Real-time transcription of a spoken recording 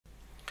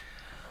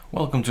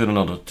Welcome to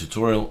another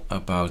tutorial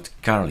about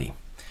Carli.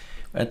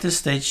 At this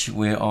stage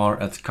we are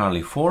at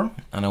Carli 4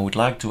 and I would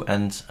like to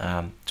end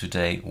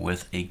today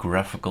with a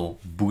graphical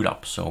boot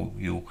up, so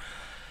you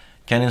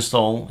can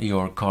install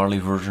your Carli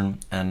version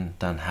and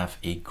then have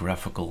a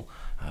graphical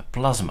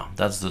plasma.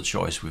 That's the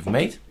choice we've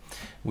made.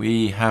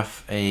 We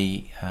have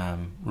a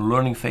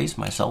learning phase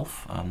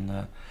myself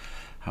and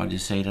how do you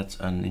say that,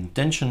 an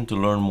intention to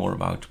learn more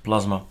about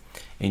plasma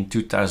in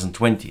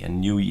 2020, a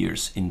New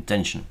Year's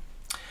intention.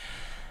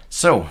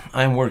 So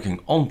I'm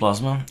working on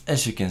plasma,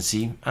 as you can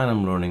see, and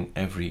I'm learning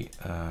every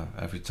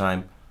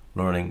time,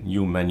 learning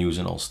new menus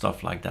and all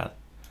stuff like that.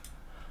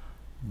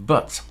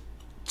 But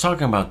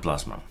talking about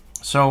plasma,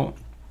 so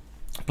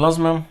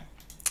plasma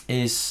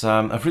is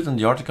I've written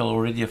the article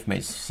already. I've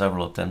made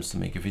several attempts to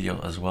make a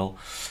video as well,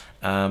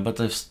 but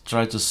I've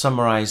tried to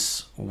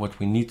summarize what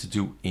we need to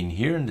do in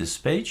here in this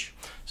page.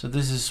 So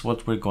this is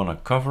what we're gonna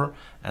cover,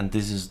 and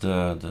this is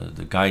the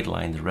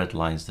guideline, the red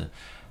lines, the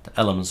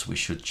elements we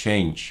should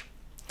change.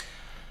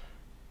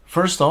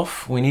 First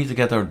off, we need to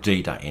get our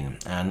data in,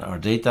 and our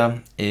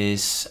data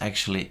is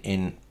actually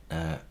in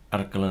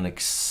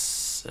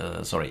ArcoLinux,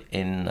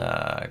 in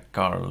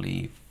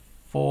Carli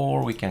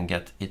 4. We can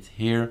get it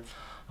here.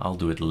 I'll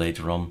do it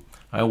later on.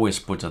 I always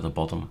put at the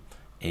bottom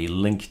a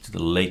link to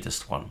the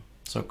latest one.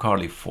 So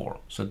Carli 4.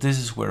 So this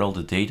is where all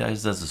the data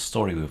is. That's the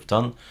story we've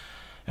done.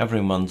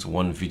 Every month,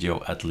 one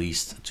video at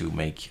least to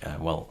make,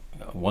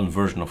 one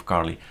version of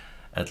Carli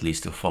at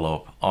least to follow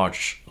up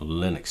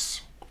ArcoLinux.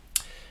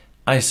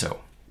 ISO.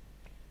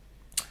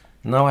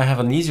 Now I have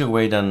an easier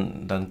way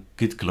than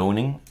git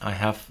cloning. I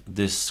have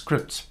this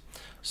script.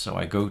 So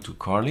I go to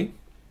Carli,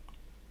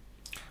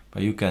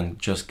 but you can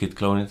just git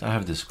clone it. I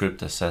have this script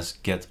that says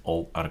get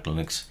all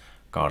ArcoLinux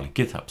Carli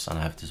GitHubs, and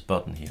I have this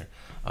button here,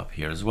 up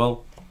here as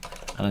well.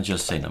 And I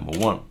just say number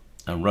 1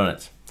 and run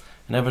it.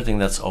 And everything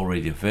that's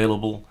already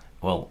available,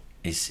 well,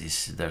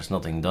 there's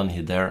nothing done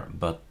here there,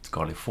 but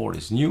Carli 4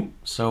 is new,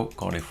 so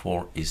Carli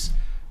 4 is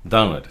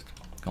downloaded.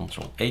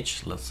 Control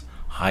H, let's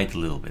hide a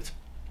little bit.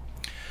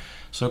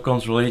 So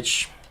Control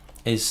H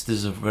this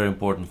is a very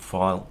important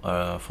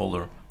file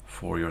folder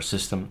for your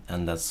system,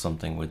 and that's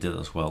something we did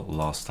as well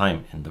last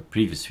time in the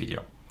previous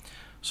video.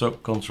 So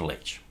Control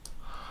H.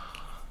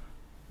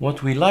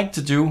 What we like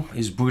to do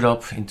is boot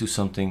up into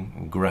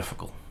something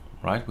graphical,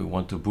 right? We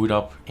want to boot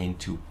up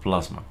into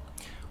plasma.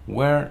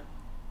 Where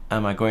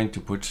am I going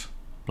to put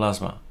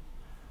plasma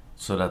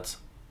so that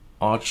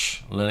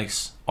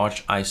ArcoLinux,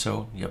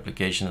 ArcISO, the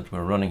application that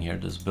we're running here,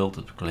 this build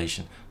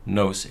application,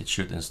 knows it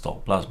should install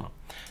plasma?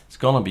 It's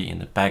gonna be in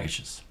the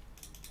packages.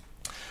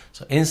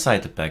 So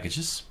inside the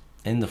packages,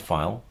 in the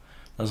file,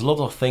 there's a lot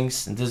of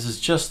things, and this is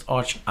just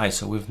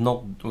ArcISO.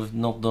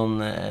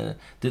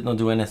 Did not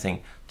do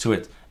anything to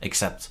it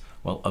except,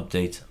 well,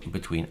 update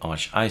between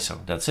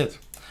ArcISO. That's it.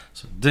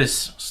 So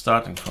this,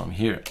 starting from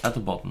here at the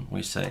bottom,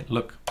 we say,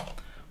 look,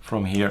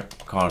 from here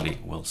Carli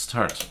will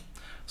start.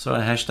 So a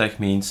hashtag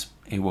means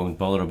it won't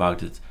bother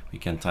about it. We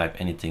can type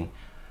anything.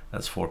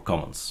 That's for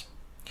comments.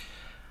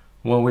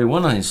 What we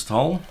want to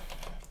install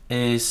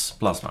is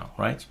plasma,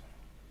 right?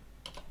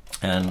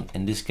 And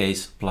in this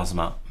case,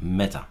 plasma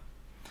meta.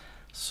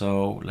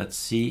 So let's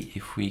see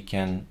if we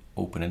can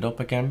open it up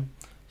again.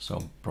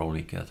 So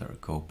probably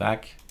go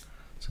back.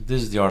 So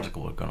this is the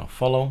article we're gonna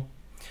follow.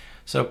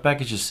 So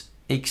packages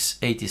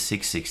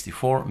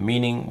x86-64,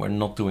 meaning we're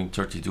not doing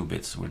 32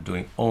 bits, we're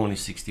doing only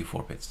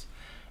 64 bits.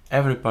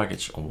 Every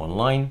package on one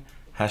line,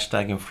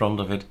 hashtag in front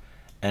of it,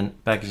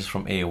 and packages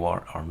from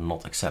AOR are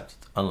not accepted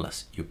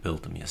unless you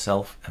build them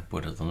yourself and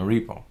put it on a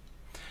repo.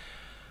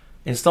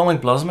 Installing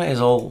plasma is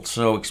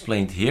also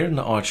explained here in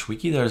the Arch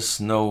Wiki.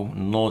 There's no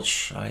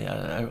knowledge,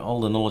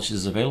 all the knowledge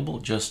is available.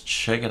 Just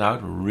check it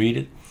out, read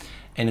it,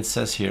 and it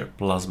says here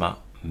plasma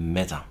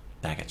meta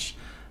package.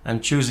 I'm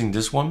choosing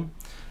this one.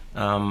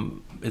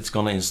 It's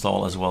gonna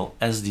install as well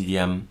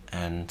sddm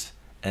and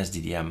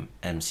sddm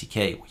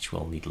mck, which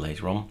we'll need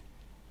later on.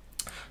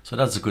 So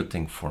that's a good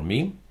thing for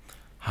me.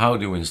 How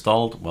do we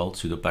install it? Well,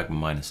 sudo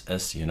pacman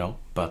 -s, you know,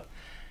 but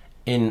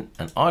in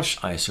an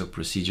ArcISO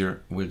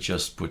procedure, we'll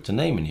just put the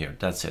name in here.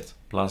 That's it,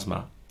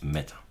 plasma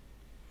meta.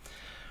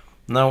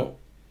 Now,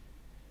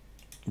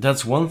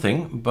 that's one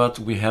thing, but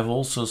we have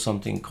also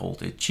something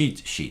called a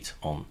cheat sheet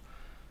on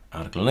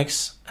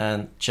ArcoLinux,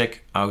 and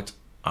check out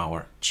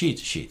our cheat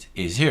sheet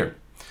is here.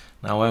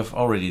 Now I've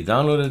already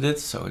downloaded it,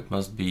 so it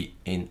must be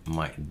in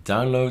my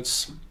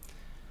downloads.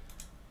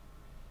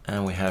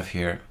 And we have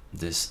here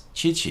this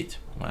cheat sheet.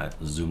 I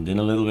zoomed in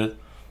a little bit.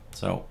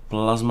 So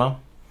plasma.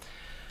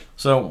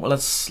 So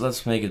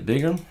let's make it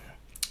bigger.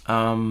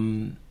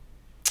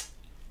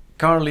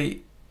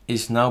 Carli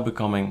is now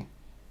becoming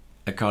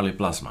a Carli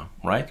plasma,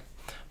 right?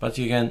 But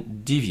you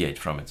can deviate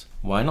from it.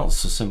 Why not?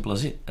 So simple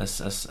as it,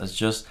 as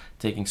just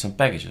taking some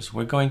packages.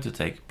 We're going to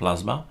take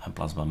plasma and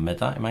plasma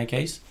meta in my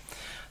case.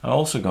 I'm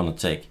also going to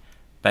take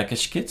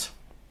package kit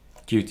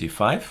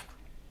qt5.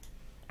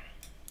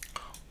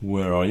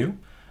 Where are you?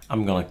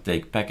 I'm going to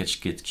take package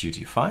kit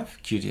qt5,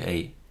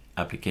 qta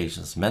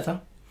applications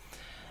meta.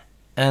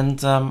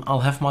 and I'll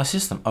have my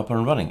system up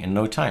and running in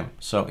no time.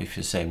 So if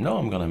you say, no,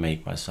 I'm gonna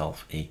make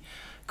myself a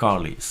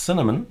Carli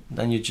cinnamon,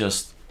 then you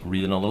just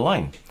read another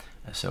line.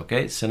 I say,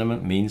 okay,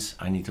 cinnamon means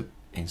I need to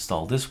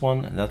install this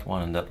one and that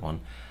one and that one.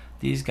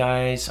 These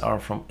guys are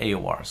from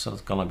AOR, so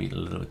it's gonna be a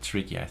little bit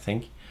tricky, I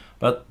think.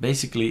 But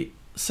basically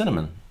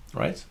cinnamon,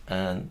 right?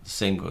 And the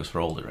same goes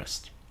for all the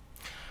rest.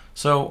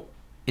 So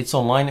it's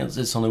online,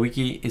 it's on the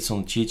wiki, it's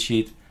on the cheat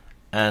sheet,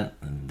 and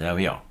there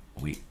we are.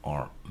 We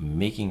are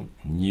making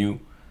a new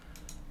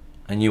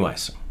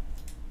ISO.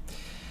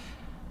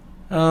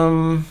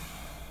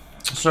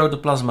 So the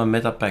Plasma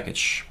Meta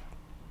package.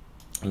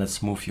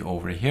 Let's move you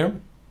over here.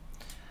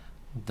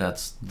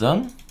 That's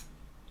done.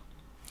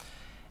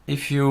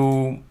 If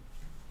you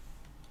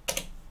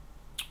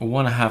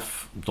want to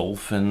have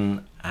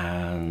Dolphin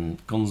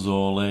and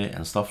Console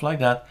and stuff like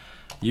that,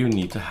 you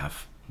need to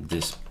have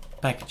this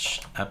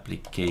package,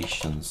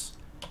 applications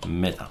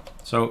meta.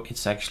 So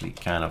it's actually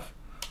kind of,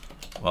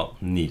 well,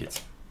 needed.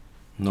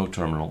 No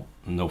terminal,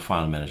 no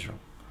file manager,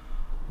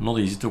 not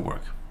easy to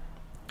work.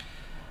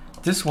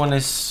 This one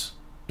is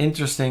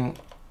interesting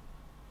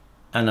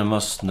and a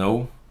must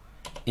know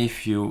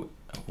if you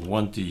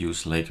want to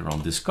use later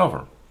on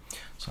Discover.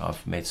 So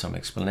I've made some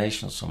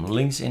explanations, some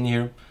links in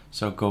here.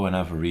 So go and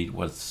have a read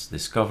what's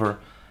Discover.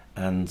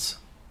 And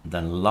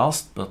then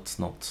last but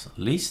not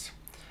least,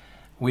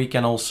 we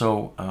can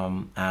also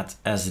add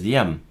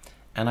SDM.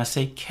 And I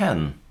say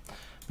can,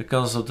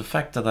 because of the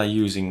fact that I'm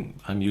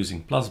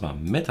using Plasma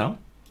Meta,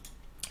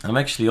 I'm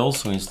actually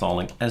also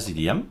installing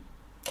SDM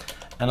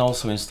and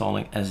also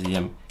installing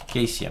SDM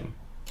KCM.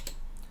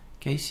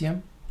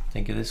 KCM, I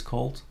think it is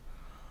called.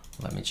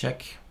 Let me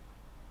check.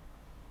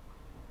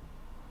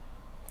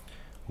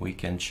 We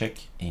can check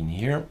in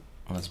here.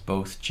 Let's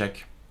both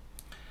check.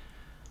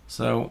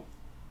 So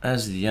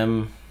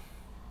SDM,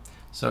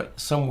 so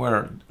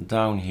somewhere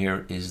down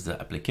here is the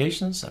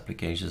applications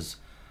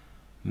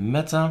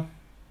meta,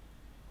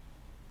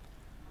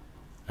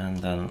 and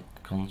then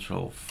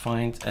control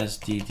find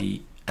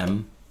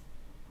sddm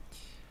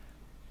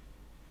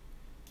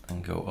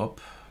and go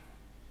up.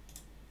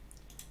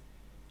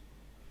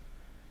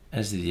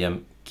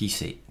 SDM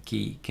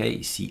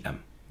KCM.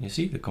 You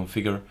see the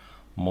configure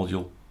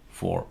module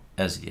for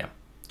SDM.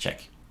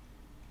 Check.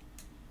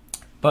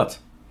 But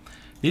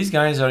these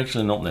guys are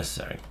actually not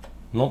necessary.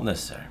 Not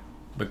necessary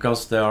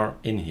because they are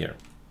in here.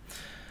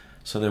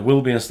 So they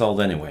will be installed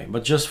anyway.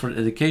 But just for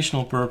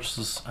educational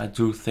purposes, I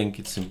do think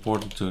it's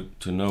important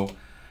to know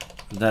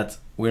that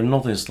we're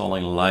not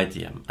installing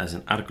LightDM, as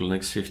in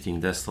ArcoLinux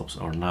 15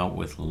 desktops are now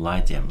with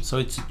LightDM. So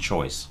it's a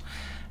choice.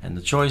 And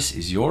the choice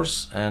is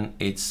yours, and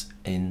it's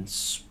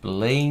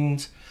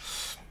explained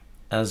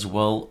as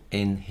well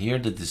in here,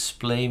 the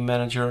display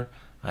manager.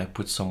 I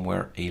put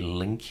somewhere a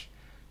link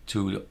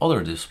to the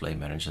other display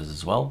managers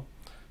as well.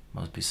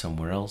 Must be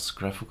somewhere else,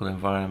 graphical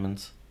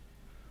environment.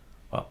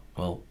 Well,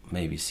 we'll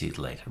maybe see it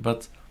later,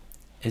 but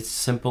it's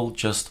simple,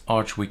 just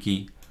Arch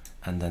Wiki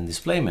and then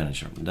display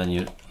manager. Then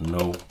you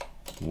know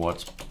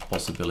what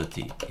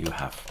possibility you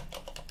have.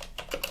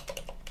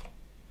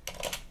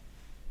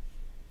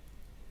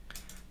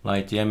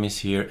 LightDM is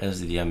here,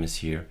 SDDM is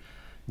here,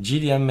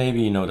 GDM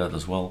maybe you know that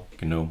as well,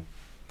 GNOME,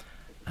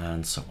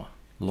 and so on.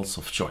 Lots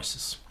of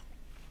choices.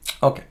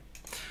 Okay,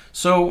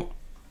 so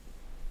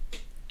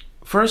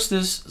first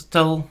is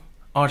tell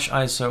Arch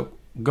ISO,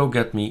 go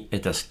get me a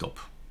desktop.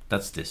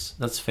 That's this,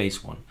 that's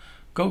phase one.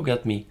 Go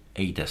get me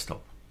a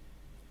desktop.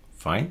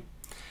 Fine.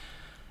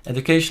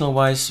 Educational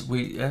wise,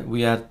 we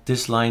add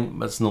this line,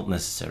 but it's not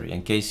necessary,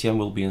 and KCM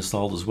will be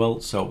installed as well,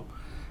 so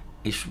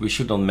we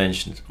should not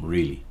mention it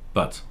really,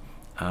 but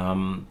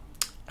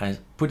I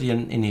put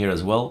in here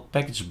as well,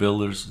 package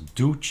builders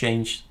do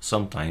change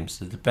sometimes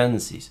the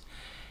dependencies.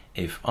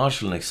 If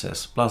ArcoLinux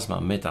says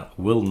Plasma Meta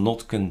will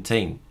not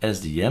contain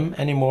SDM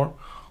anymore,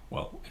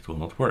 well, it will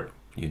not work.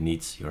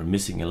 You're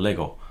missing a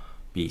Lego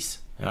piece,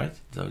 right?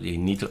 So you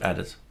need to add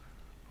it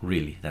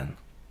really then,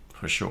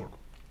 for sure.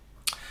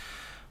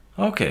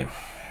 Okay,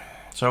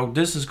 so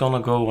this is gonna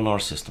go on our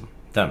system.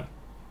 Then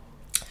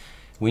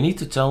we need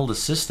to tell the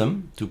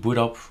system to boot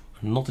up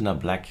not in a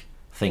black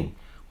thing.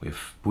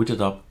 We've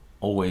booted up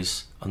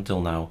always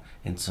until now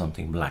in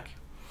something black.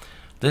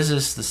 This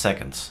is the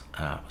second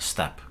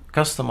step.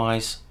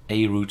 Customize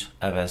a root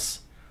fs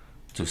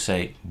to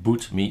say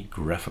boot me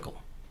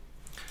graphical.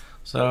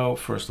 So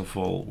first of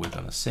all, we're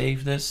gonna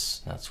save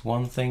this. That's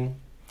one thing.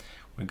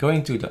 We're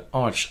going to the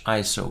Arch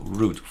ISO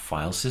root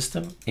file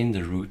system in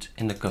the root,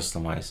 in the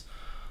customize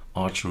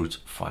Arch root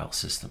file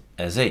system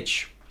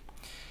sh.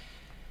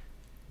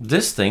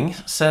 This thing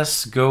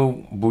says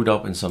go boot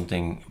up in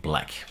something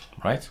black,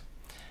 right?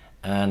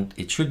 And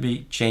it should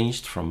be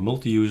changed from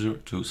multi-user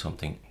to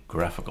something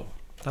graphical.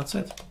 That's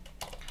it.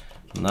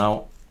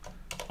 Now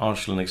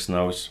ArcoLinux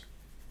knows,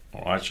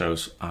 or Arch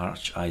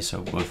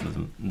ISO, both of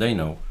them, they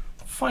know,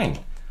 fine,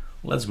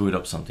 let's boot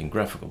up something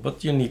graphical,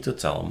 but you need to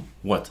tell them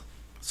what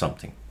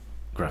something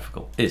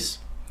graphical is.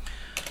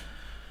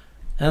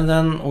 And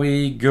then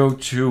we go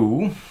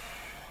to,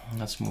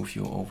 let's move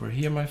you over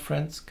here, my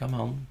friends, come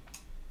on.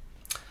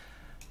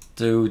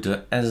 to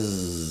the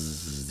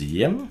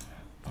SDM,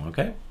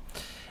 okay,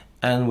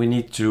 and we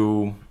need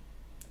to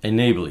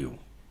enable you.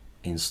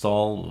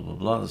 Install, blah, blah,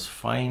 blah, that's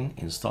fine.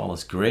 Install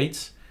is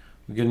great.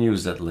 We're going to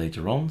use that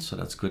later on, so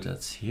that's good.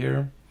 That's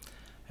here.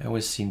 I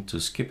always seem to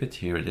skip it.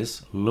 Here it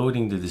is,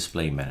 loading the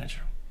display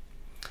manager.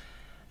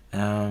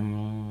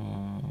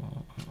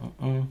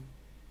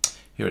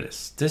 Here it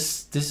is.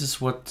 This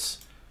is what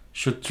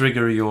should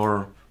trigger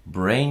your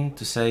brain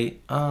to say,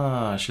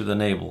 I should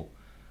enable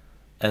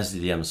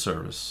SDM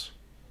service.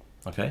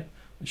 Okay,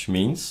 which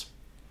means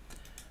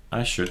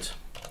I should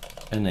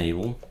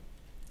enable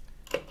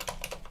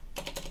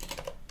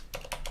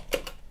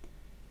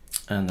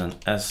and then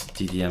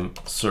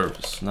sddm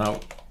service. Now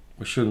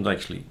we shouldn't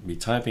actually be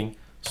typing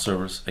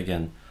service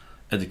again,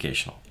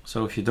 educational.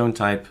 So if you don't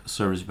type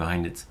service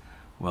behind it,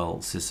 well,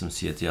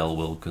 systemctl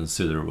will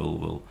consider,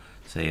 will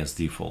say as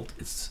default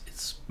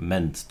it's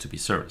meant to be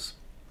service.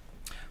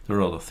 There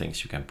are other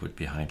things you can put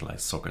behind, like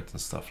socket and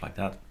stuff like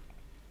that.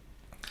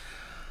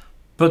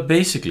 But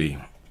basically,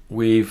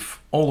 we've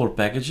all our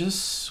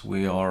packages,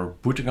 we are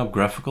booting up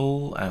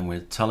graphical, and we're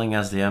telling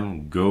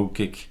SDM go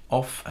kick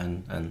off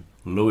and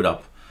load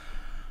up.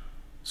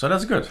 So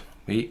that's good.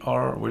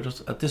 We're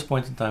just at this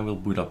point in time we'll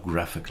boot up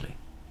graphically,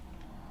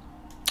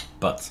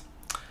 but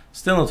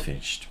still not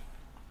finished.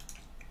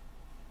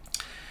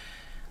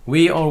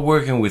 We are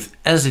working with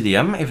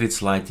SDDM. If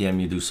it's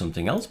LightDM, you do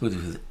something else, but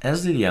with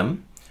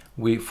SDDM,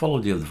 we follow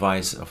the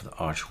advice of the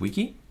Arch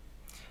Wiki,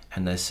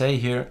 and they say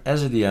here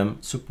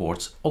SDDM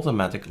supports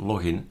automatic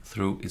login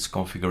through its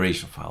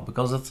configuration file,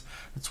 because that's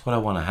what I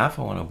want to have.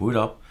 I want to boot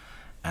up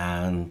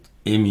and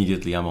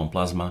immediately I'm on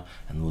Plasma,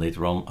 and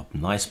later on a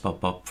nice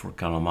pop-up for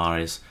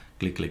Calamaris,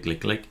 click, click, click,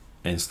 click,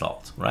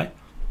 installed, right?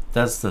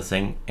 That's the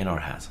thing in our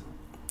head.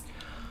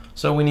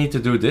 So we need to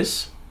do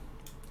this,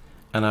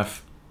 and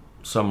I've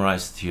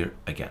summarized it here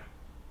again.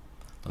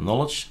 The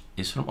knowledge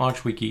is from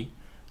Arch Wiki,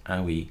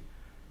 and we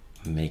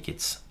make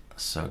it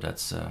so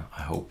that's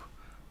I hope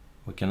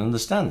we can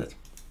understand it.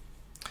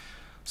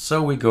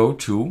 So we go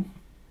to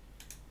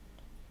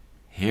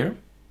here,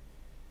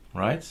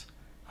 right?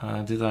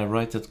 Did I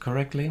write that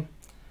correctly?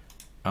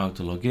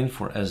 Auto login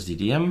for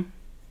SDDM.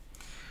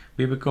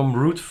 We become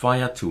root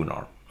via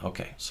tunar.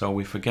 Okay, so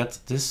we forget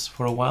this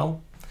for a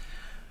while.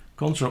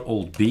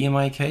 Ctrl-Alt-B in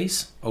my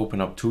case, open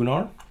up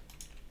tunar.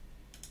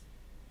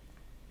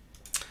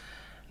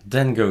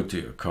 Then go to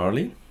your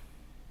Carli.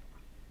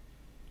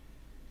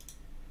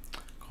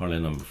 Carli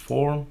number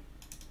 4.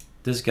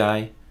 This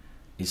guy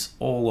is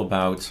all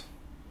about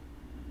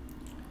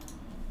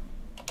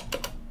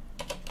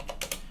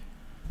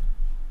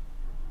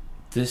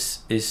this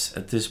is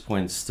at this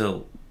point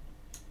still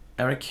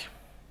Eric,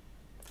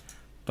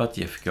 but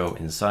if you go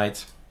inside,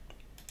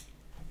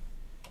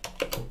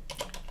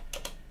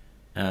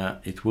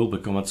 it will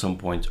become at some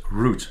point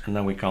root, and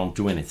then we can't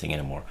do anything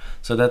anymore.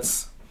 So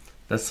that's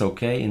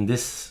okay. In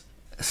this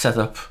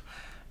setup,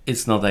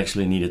 it's not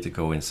actually needed to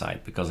go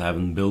inside because I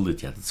haven't built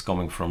it yet. It's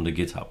coming from the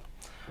GitHub.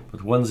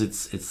 But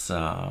once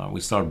we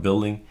start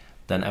building,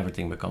 then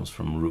everything becomes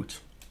from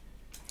root.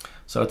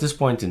 So at this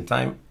point in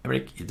time,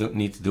 Eric, you don't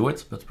need to do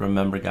it, but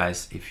remember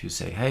guys, if you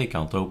say, hey,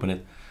 can't open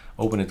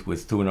it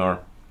with tunar,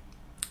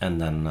 and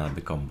then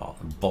become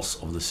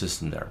boss of the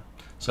system there.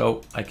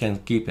 So I can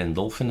keep in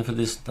Dolphin for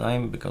this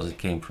time because it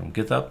came from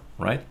GitHub,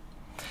 right?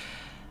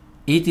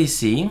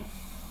 etc,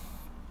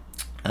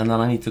 and then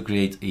I need to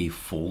create a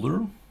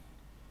folder.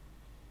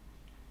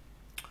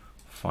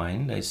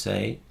 Fine, they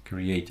say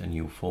create a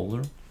new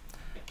folder,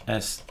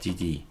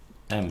 sddm.conf.d.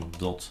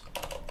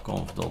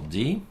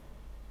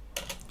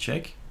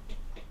 Check.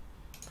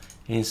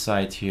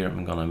 Inside here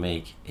I'm gonna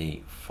make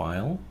a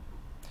file.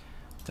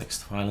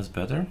 Text file is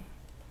better.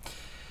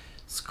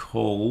 It's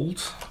called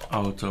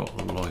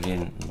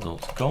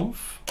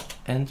autologin.conf.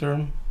 Enter.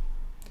 And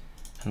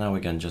now we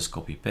can just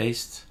copy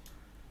paste,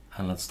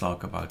 and let's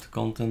talk about the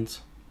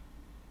content.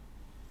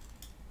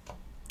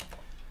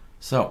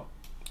 So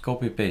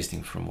copy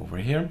pasting from over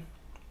here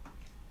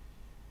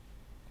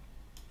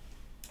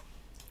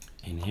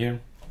in here.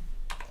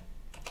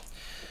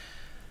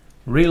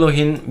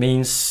 Relogin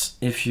means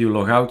if you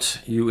log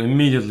out, you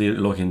immediately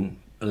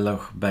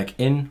log back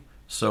in.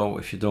 So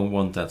if you don't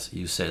want that,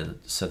 you set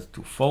it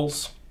to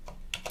false.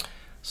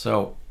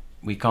 So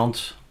we can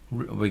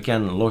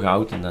log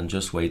out and then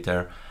just wait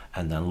there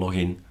and then log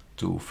in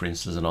to, for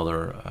instance,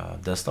 another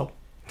desktop.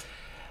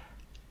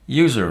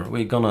 User,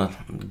 we're gonna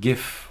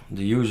give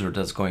the user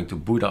that's going to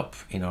boot up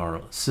in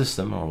our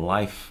system, our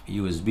live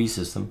USB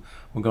system,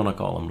 we're gonna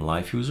call him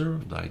live user.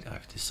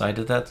 I've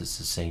decided that it's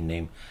the same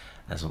name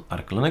as on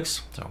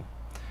ArcoLinux, so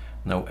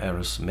no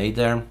errors made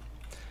there.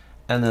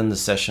 And then the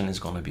session is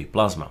going to be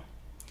Plasma.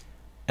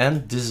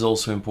 And this is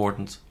also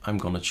important, I'm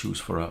going to choose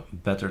for a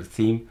better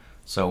theme,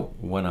 so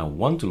when I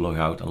want to log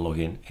out and log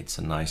in, it's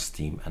a nice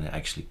theme and I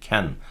actually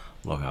can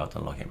log out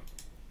and log in.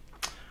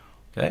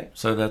 Okay,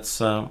 so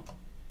that's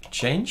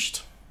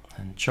changed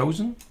and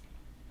chosen.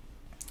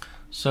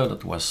 So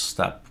that was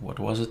step, what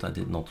was it? I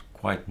did not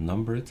quite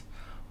number it,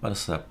 but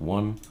step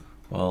 1,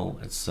 well,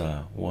 it's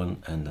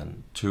 1 and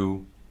then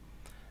 2.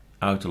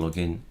 auto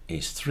login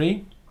is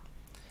 3.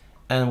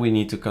 And we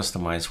need to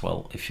customize,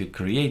 well, if you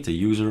create a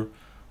user,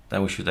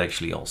 then we should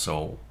actually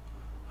also,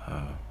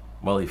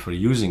 well, if we're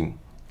using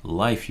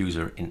live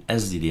user in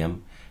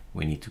sddm,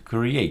 we need to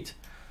create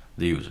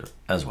the user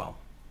as well.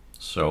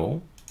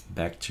 So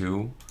back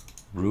to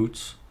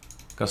root,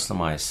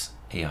 customize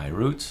AI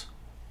root,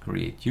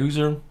 create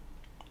user.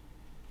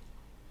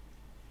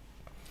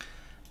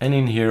 And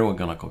in here, we're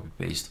gonna copy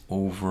paste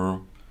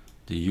over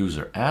the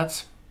user add.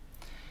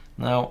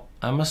 Now,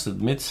 I must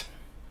admit,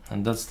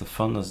 and that's the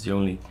fun, that's the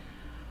only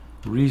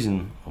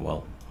reason,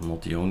 well,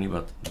 not the only,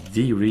 but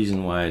the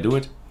reason why I do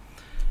it,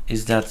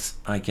 is that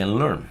I can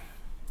learn.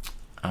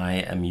 I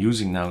am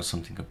using now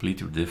something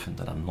completely different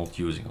that I'm not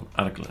using on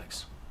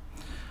ArcoLinux.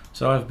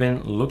 So I've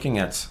been looking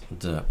at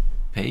the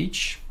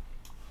page.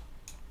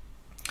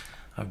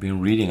 I've been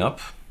reading up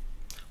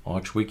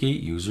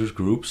ArchWiki, users,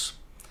 groups,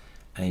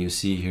 and you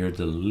see here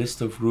the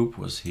list of group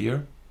was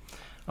here.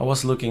 I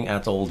was looking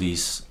at all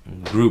these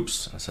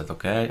groups. I said,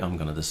 okay, I'm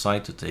gonna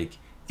decide to take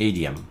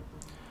ADM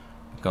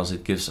because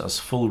it gives us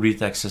full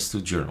read access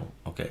to journal.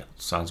 Okay,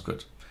 sounds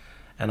good.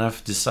 And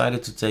I've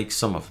decided to take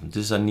some of them.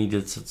 This I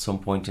needed at some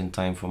point in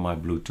time for my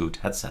Bluetooth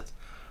headset,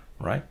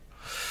 right?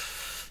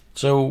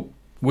 So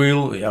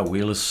wheel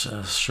is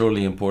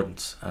surely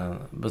important,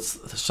 but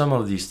some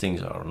of these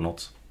things are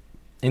not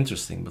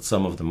interesting, but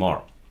some of them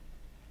are.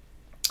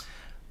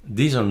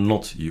 These are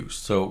not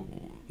used, so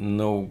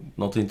no,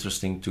 not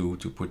interesting to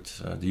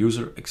put the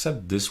user,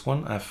 except this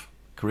one. I've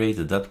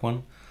created that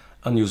one,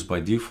 unused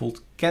by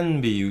default, can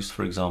be used,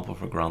 for example,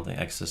 for granting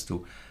access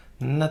to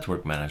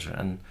Network Manager.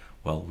 And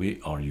well, we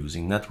are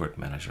using Network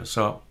Manager,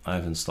 so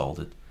I've installed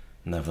it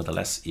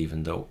nevertheless,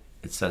 even though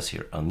it says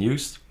here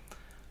unused.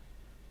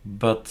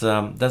 But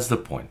that's the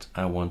point.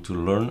 I want to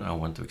learn, I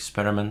want to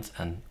experiment,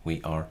 and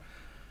we are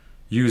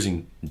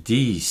using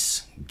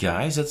these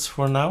guys. That's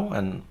for now,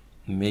 and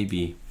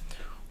maybe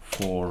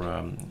for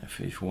if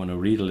you want to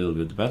read a little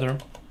bit better,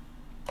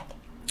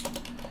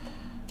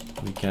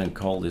 we can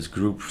call this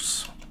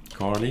groups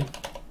Carli,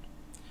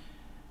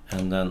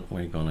 and then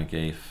we're gonna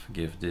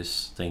give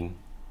this thing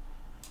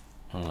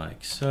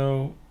like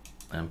so,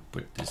 and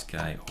put this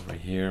guy over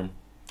here.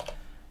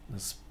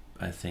 That's,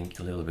 I think,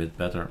 a little bit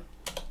better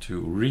to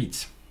read.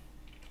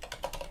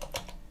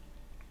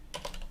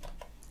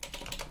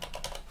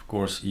 Of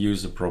course,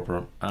 use the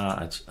proper,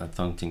 I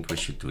don't think we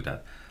should do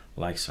that,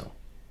 like so.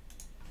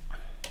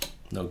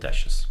 No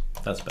dashes,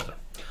 that's better.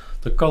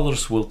 The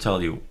colors will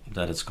tell you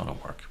that it's gonna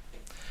work.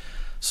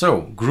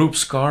 So,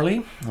 groups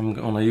Carli, I'm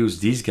gonna use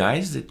these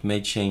guys. It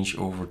may change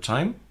over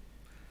time.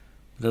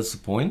 That's the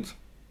point.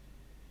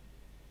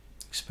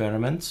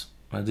 Experiment.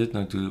 I did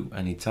not do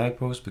any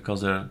typos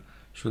because there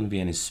shouldn't be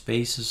any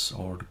spaces,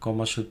 or the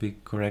comma should be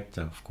correct.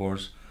 Of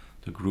course,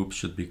 the group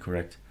should be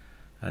correct.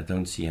 I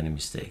don't see any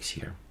mistakes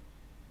here.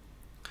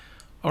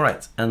 All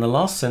right, and the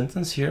last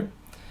sentence here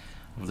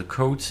of the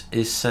code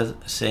is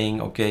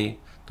saying, okay,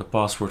 the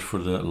password for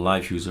the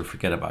live user,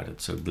 forget about it.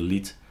 So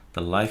delete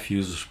the live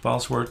user's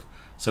password.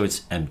 So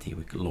it's empty.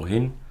 We can log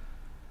in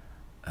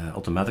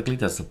automatically.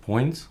 That's the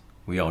point.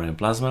 We are in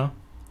Plasma.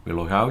 We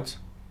log out.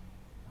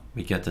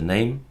 We get the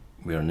name.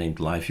 We are named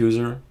live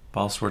user.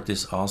 Password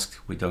is asked.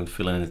 We don't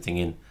fill anything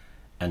in,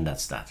 and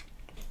that's that.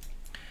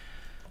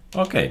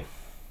 Okay.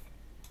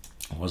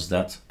 Was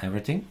that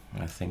everything?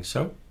 I think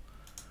so.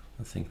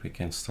 I think we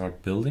can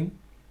start building.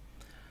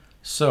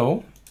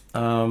 So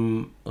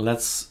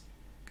let's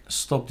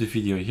stop the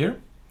video here,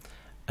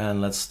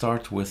 and let's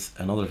start with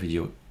another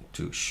video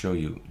to show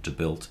you the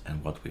build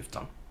and what we've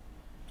done.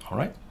 All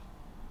right.